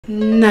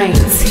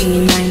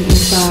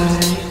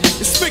1995.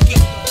 It's Ricky.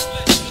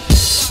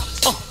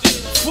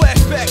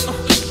 Flashback.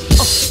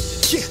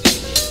 Yeah.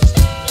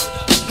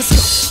 Let's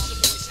go.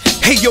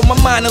 Hey yo, my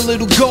mind a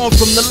little gone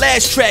from the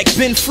last track.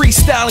 Been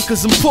freestyling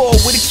cause I'm poor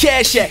with a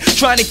cash act.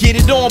 Trying to get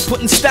it on,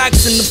 putting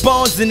stocks in the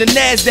bonds in the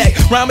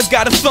NASDAQ. Rhymers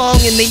got a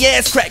thong in the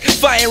ass crack.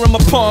 Fire in my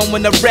palm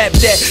when I rap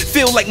that.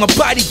 Feel like my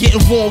body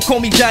getting warm. Call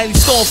me Johnny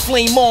Storm,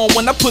 flame on.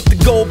 When I put the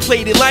gold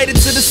plated lighter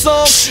to the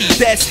song,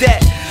 that's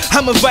that.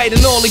 I'm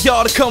inviting all of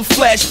y'all to come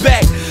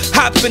flashback.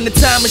 Hop in the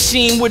time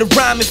machine with a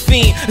rhyming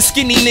fiend. A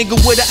skinny nigga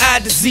with an eye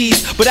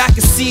disease. But I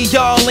can see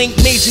y'all ain't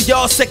major,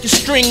 y'all second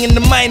string in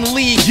the minor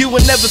league. You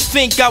would never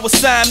think I was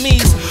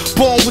Siamese.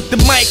 Born with the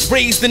mic,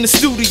 raised in the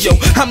studio.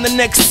 I'm the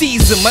next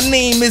Caesar, my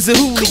name is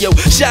Julio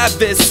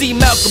Chavez, see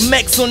Malcolm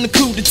X on the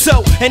coup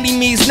d'etat. Any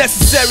means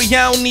necessary,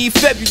 I don't need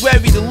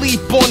February to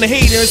leap on the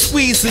hater and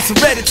squeeze, it's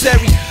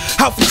hereditary.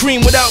 Out for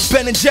cream without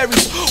Ben and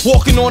Jerry's.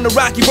 Walking on the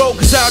rocky road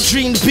cause I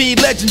dream to be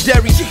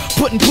legendary.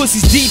 Putting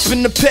pussies deep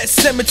in the pet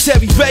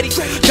cemetery. Ready?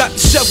 Got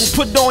the shovel,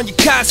 put on your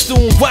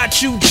costume.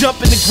 Watch you jump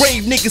in the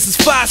grave, niggas is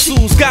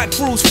fossils. Got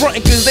crews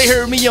frontin' cause they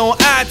heard me on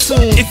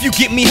iTunes. If you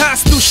get me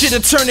hostile,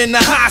 shit'll turn into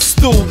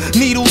hostile.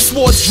 Needles,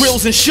 swords,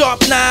 drills, and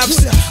sharp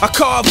knives. I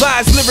carve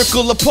eyes,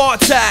 lyrical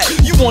apartheid.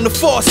 You on the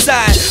far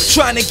side,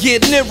 trying to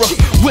get nearer.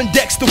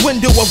 Windex the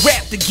window, I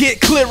rap to get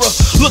clearer.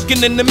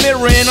 Looking in the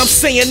mirror and I'm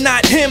saying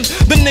not him.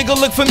 The nigga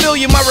look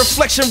familiar, my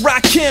reflection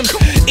rock him.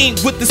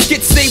 Ain't with the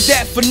skits, save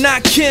that for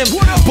not Kim.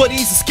 But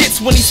he's a skits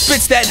when he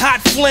spits that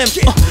hot phlegm.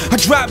 I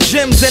drop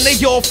gems and they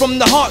all from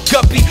the heart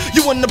guppy.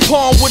 You in the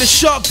palm with a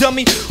shark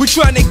dummy. We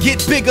trying to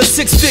get bigger,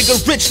 six-figure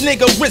rich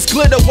nigga. Risk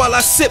glitter while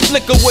I sip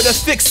liquor with a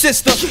thick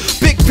sister.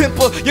 Big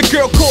pimper, your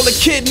girl call a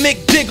kid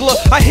Mick Diggler.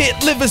 I hit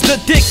livers, the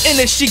dick in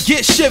it, she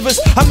get shivers.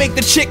 I make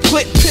the chick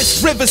click,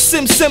 piss rivers,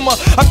 simmer.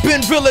 I've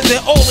been realer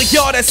than all of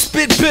y'all that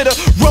spit bitter.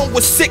 Run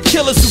with sick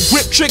killers who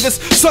grip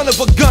triggers. Son of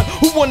a gun,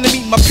 who wanna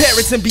meet my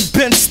parents and be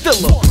Ben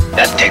Stiller.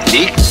 That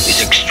technique is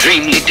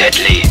extremely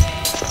deadly.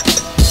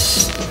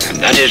 And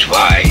that is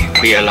why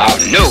we allow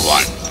no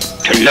one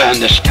to learn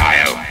the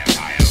style.